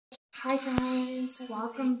Hi guys,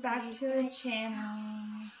 welcome back to our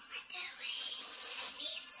channel.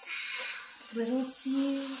 Little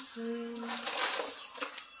Caesars.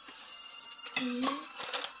 And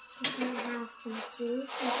we're gonna have some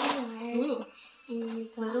juice and water. Ooh, And you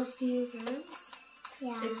got, Little Caesars.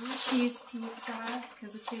 yeah. It's cheese pizza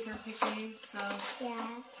because the kids are picky. So Yeah.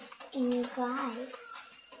 And you guys,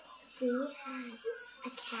 we have a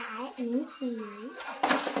cat named Peanut.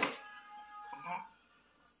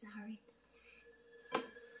 Sorry.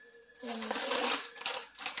 And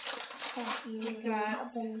we're gonna help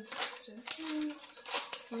them just some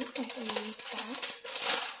opening stuff.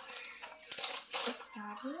 Get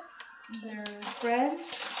started. there's bread,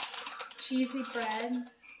 cheesy bread.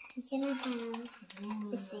 We're gonna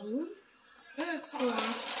have the thing. It's hot.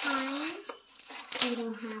 Last time, we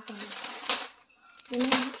don't have any.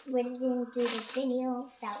 We didn't do the video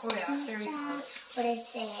about Very pizza. hot. What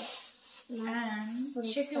is it? And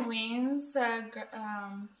chicken wings. I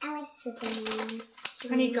like chicken wings.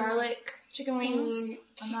 Honey garlic chicken wings. And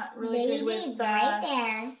I'm not really good with right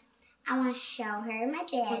there. I want to show her my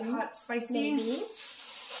bed. with hot spicy. Baby.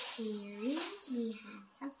 And we have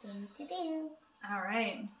something to do. All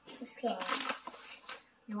right. Let's get it.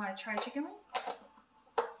 You want to try chicken wing?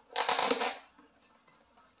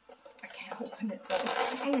 I can't open it, so.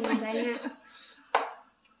 I know, but I'm not.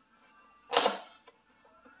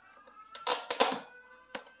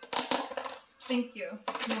 Thank you.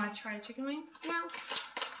 You want to try chicken wing? No.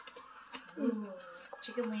 Ooh,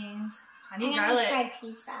 chicken wings, I'm honey gonna garlic. try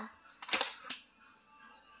pizza.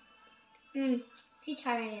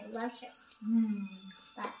 Pizza is delicious.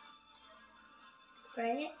 But before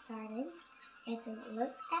I get started, you have to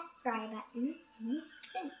look at the fry button.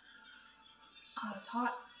 Good. Oh, it's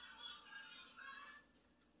hot.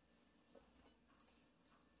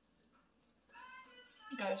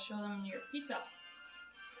 You gotta show them your pizza.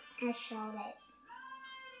 I showed it.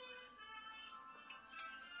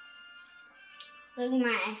 Look at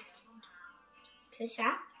my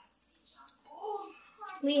pizza.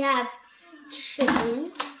 We have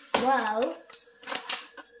chicken. Whoa.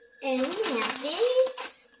 And we have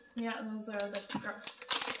these. Yeah, those are the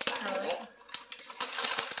garlic.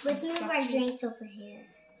 Let's move our drinks over here.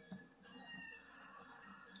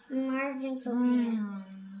 Move our drinks over here.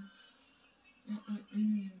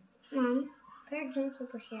 Mom, put our drinks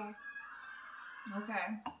over here. Okay.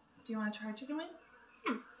 Do you want to try chicken wing?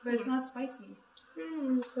 Yeah. But it's not spicy.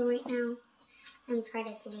 So right now, I'm gonna try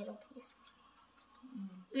this little piece.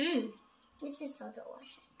 This is so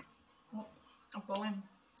delicious. Oh, a bone.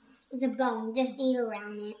 It's a bone. Just eat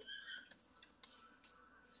around it.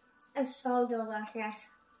 It's so delicious.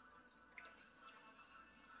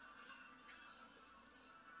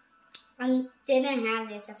 I didn't have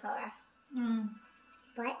this before.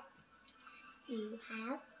 But you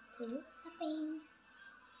have to step in.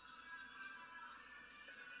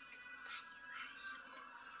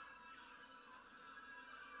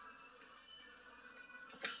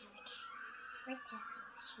 Right there.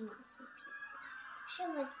 She wants some pizza. She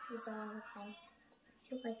likes pizza all the time.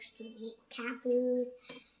 She likes to eat cat food,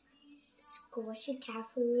 squishy cat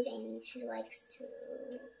food, and she likes to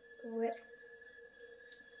rip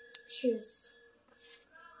shoes.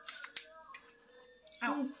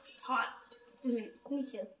 Ow, it's hot. Me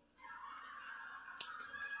too.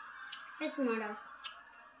 Here's some water.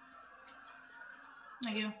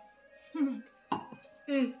 Thank you.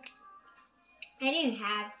 I didn't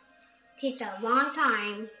have pizza a long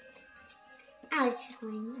time. I like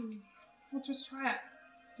chicken. Well, just try it.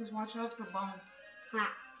 Just watch out for bone.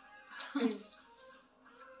 Hot.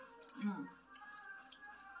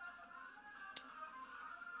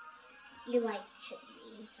 You like chicken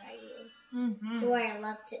wings, are you? Or I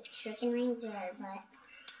love chicken wings, or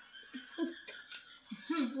but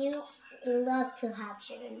you love to have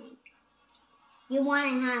chicken wings. You want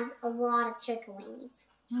to have a lot of chicken wings.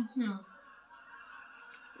 Now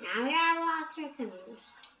we have a lot of chicken wings.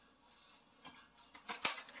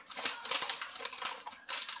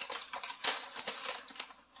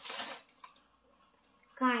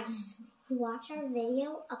 Guys, who watch our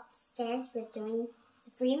video upstairs, we're doing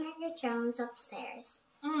the free market challenge upstairs.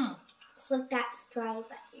 Click that subscribe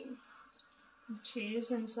button.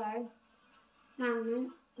 Cheese inside.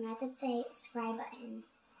 Mom, you have to say subscribe button.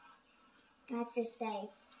 I have to say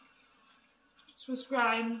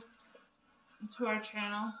Subscribe to our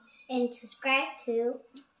channel. and subscribe to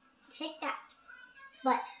hit that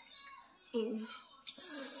button.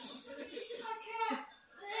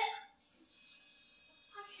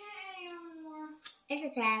 It's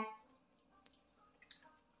okay.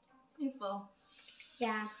 Peaceful.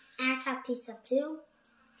 Yeah, I have pizza too.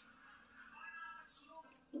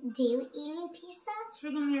 Do you eating pizza?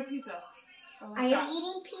 Show them your pizza. Are you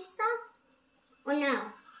eating pizza? Or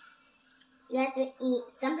no? You have to eat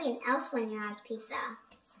something else when you have pizza.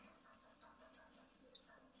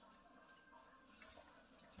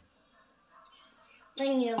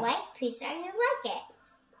 When you like pizza, you like it.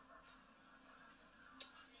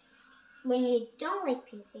 When you don't like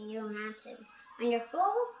pizza, you don't have to. When you're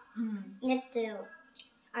full, you have to.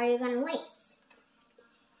 Are you going to waste?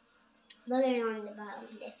 Look at it on the bottom.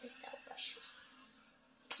 This is delicious.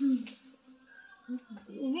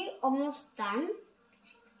 We're almost done.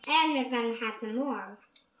 And we're going to have some more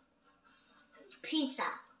pizza.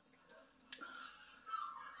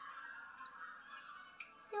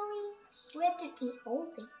 Really? We have to eat all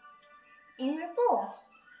of it. And we're full.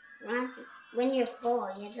 When you're full,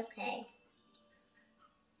 it's okay.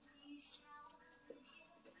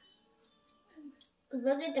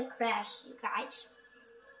 Look at the crust, you guys.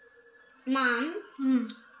 Mom,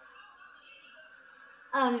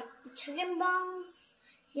 chicken bones,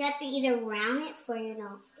 you have to eat around it for you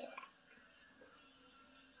don't get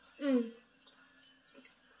it.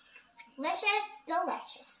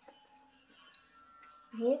 Delicious.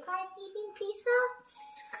 Are you guys eating pizza?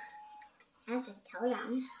 I have to tell them.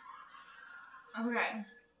 Okay.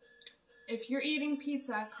 If you're eating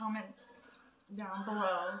pizza, comment down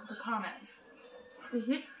below the comments.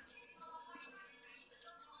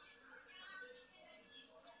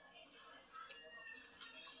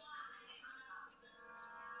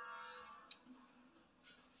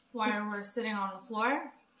 Why we're sitting on the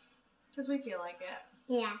floor? Because we feel like it.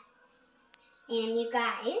 Yeah. And you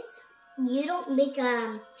guys, you don't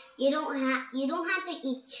have to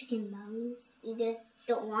eat chicken bones. You just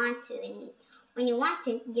don't want to. And when you want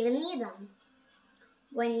to, you can eat them.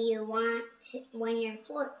 When you're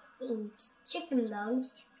full eating chicken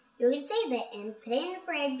bones, you can save it and put it in the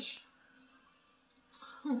fridge.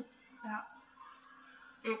 Yeah.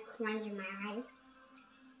 And cleanse my eyes.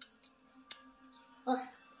 Ugh.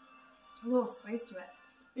 A little spice to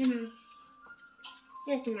it.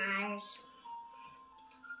 Just matters.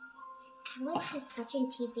 Alex is watching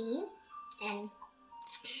TV and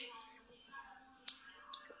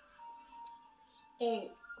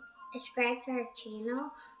subscribe to our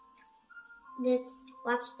channel. Just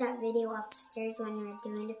watch that video upstairs when we're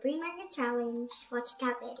doing the free market challenge. Watch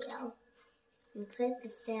that video and click the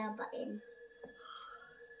share button.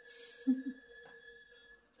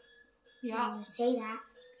 Yeah. And say that.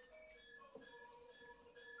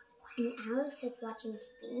 And Alex is watching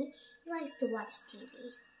TV. He likes to watch TV.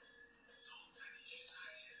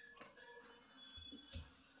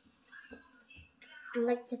 I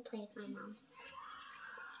like to play with my mom.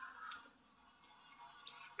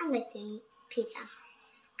 I like to eat pizza.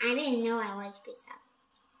 I didn't know I liked pizza.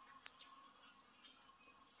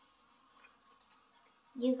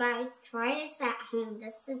 You guys try this at home.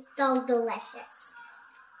 This is so delicious.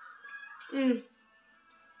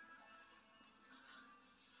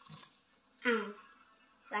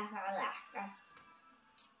 That's our last.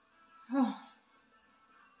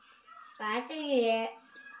 So I have to eat it.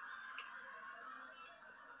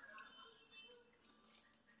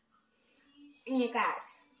 And you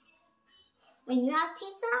guys, when you have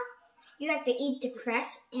pizza, you have to eat the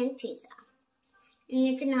crust and pizza. And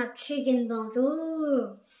you can have chicken bones.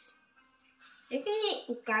 Ooh. You can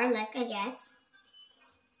eat garlic, I guess.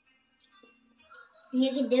 And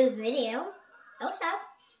you can do a video. Also,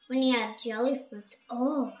 when you have jelly fruits.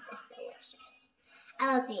 Oh, that's delicious. I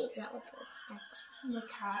love to eat jelly fruits. That's why. The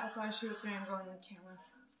cat, I thought she was going to go in the camera.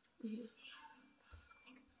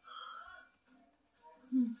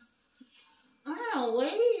 Oh,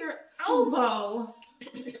 lady, your elbow.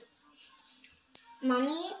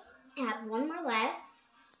 Mommy, I have one more left.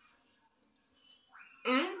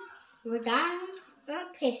 And we're done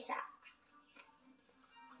with pizza.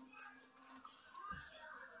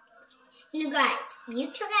 You guys,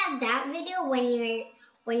 you check out that video when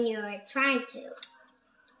you're trying to.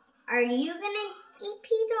 Are you gonna eat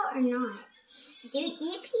pizza or not? Do you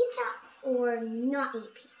eat pizza or not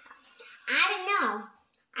eat pizza? I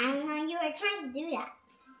don't know. You were trying to do that.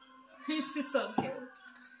 She's so cute.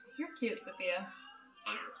 You're cute, Sophia.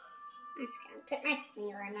 Ow. I'm just gonna put my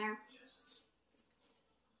finger in there.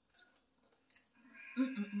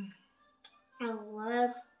 I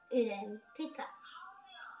love eating pizza.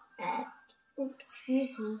 Oops,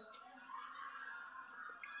 excuse me.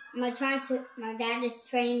 My dad is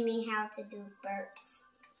training me how to do burps.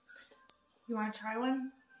 You want to try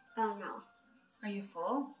one? Oh no. Are you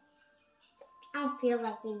full? I don't feel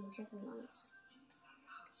like eating chicken bones.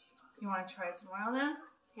 You want to try it tomorrow then?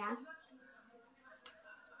 Yeah.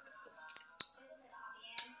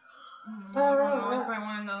 I don't know if I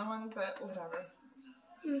want another one, but whatever.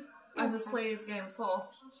 This lady's getting full.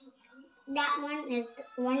 That one is,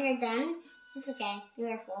 when you're done, it's okay.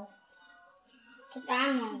 You're full. But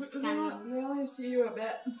that one's done. They only see you a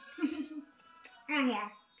bit. Oh, yeah.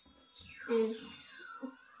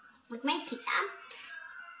 With my pizza.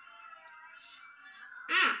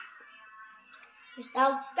 It's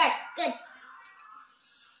so good. Good.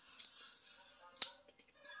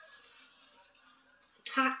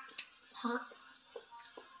 Hot. Hot.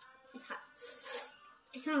 It's hot.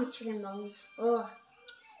 It's not with chicken bones. Ugh.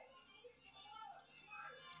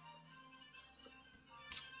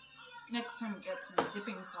 Next time get some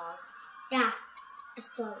dipping sauce. Yeah. It's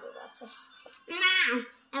so delicious.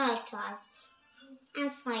 I like sauce.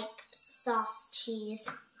 It's like sauce cheese.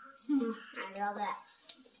 I love it.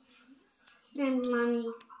 And Mommy.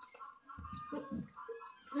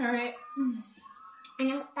 Alright. And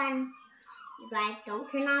I'm done. You guys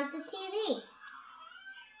don't turn on the TV.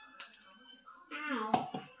 Ow.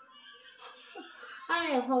 I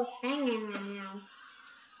have a whole thing in right now.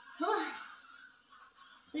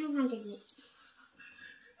 You don't have to eat.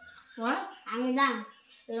 What? I'm done.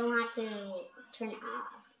 You don't have to turn it off.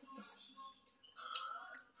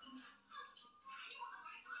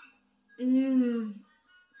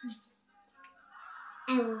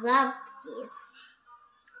 I love these.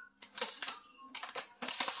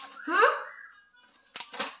 Huh?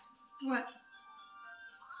 What?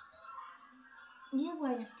 You were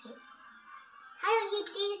the pig. How do you eat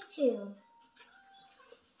these two?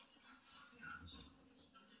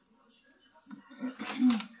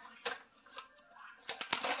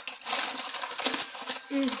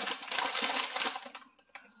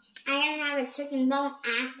 I'm gonna have a chicken bone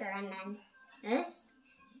after, and then this.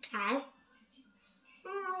 Okay.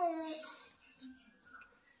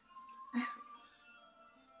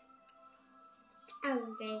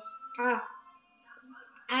 Oh, this. Oh.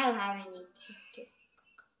 I don't have any chicken.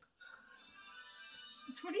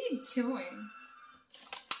 What are you doing?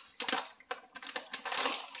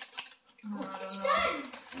 Oh, I don't know.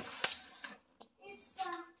 It's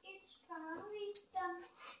done. It's finally done.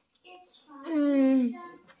 It's finally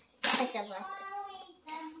done. It's delicious.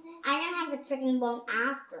 I'm gonna have a chicken bone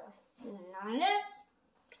after. And on this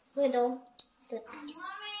little piece.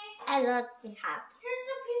 I love to have. Here's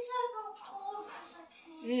the piece I got cold because I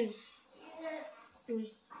can't eat it.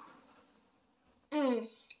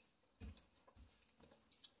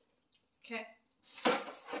 Okay.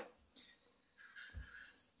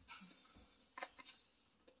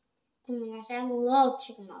 Oh my gosh, I love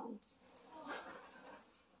chicken bones.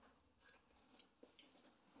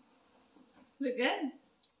 Is it good?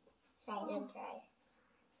 Try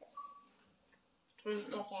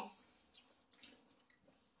this. Okay.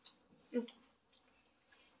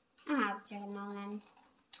 I'll have chicken bone then.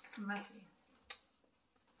 It's messy.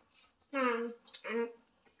 I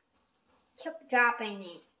keep dropping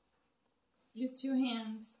it. Use 2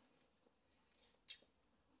 hands.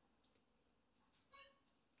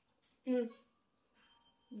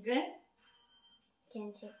 Good?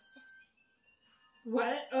 Can take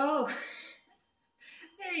What? Oh.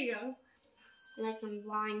 There you go. like I'm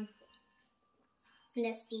blind.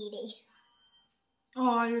 This DD.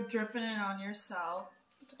 Oh, you're dripping it on yourself.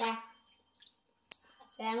 It's okay.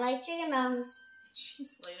 I like chicken bones.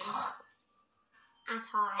 Jeez, lady. That's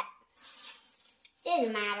hot.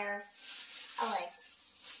 Didn't matter. I like.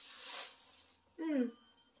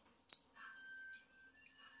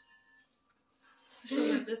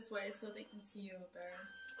 Should it this way so they can see you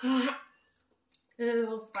better. Is it a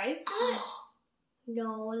little spice?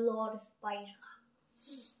 No, a lot of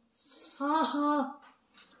spice. Haha.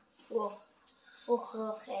 Whoa.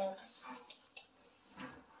 Okay.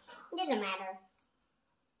 Doesn't matter.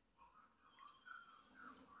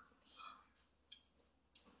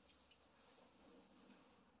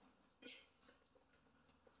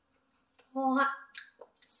 Hot.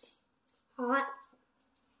 Hot.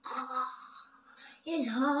 Oh, it's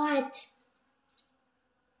hot.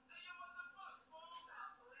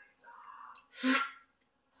 Hot.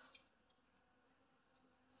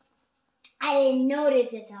 I didn't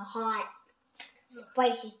notice it's a hot,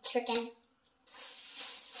 spicy chicken.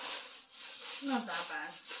 Not that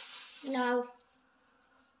bad. No.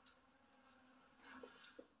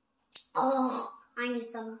 Oh, I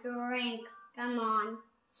need some drink. Come on.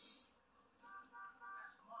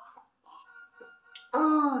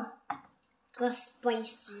 Oh, got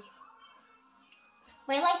spicy.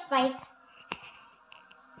 I like spice.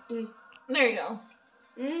 There you go.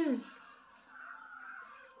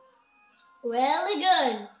 Really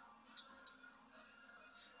good.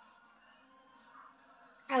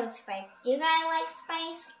 I love spice. Do you guys like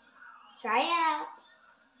spice? Try it out.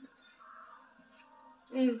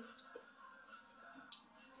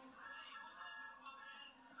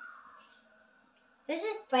 This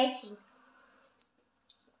is spicy.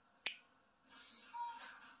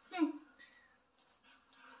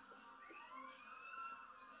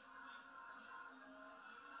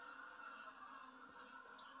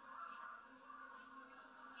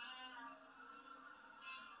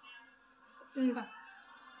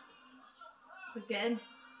 Is it good?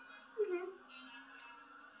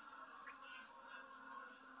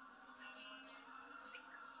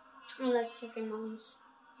 I like chicken wings.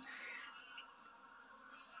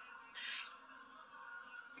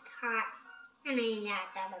 It's hot. And I need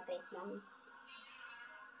that other big one.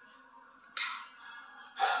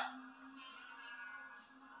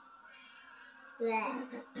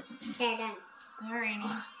 Okay, done. Alrighty.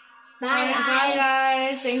 Bye, guys. Bye,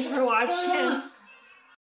 guys. Thanks for watching.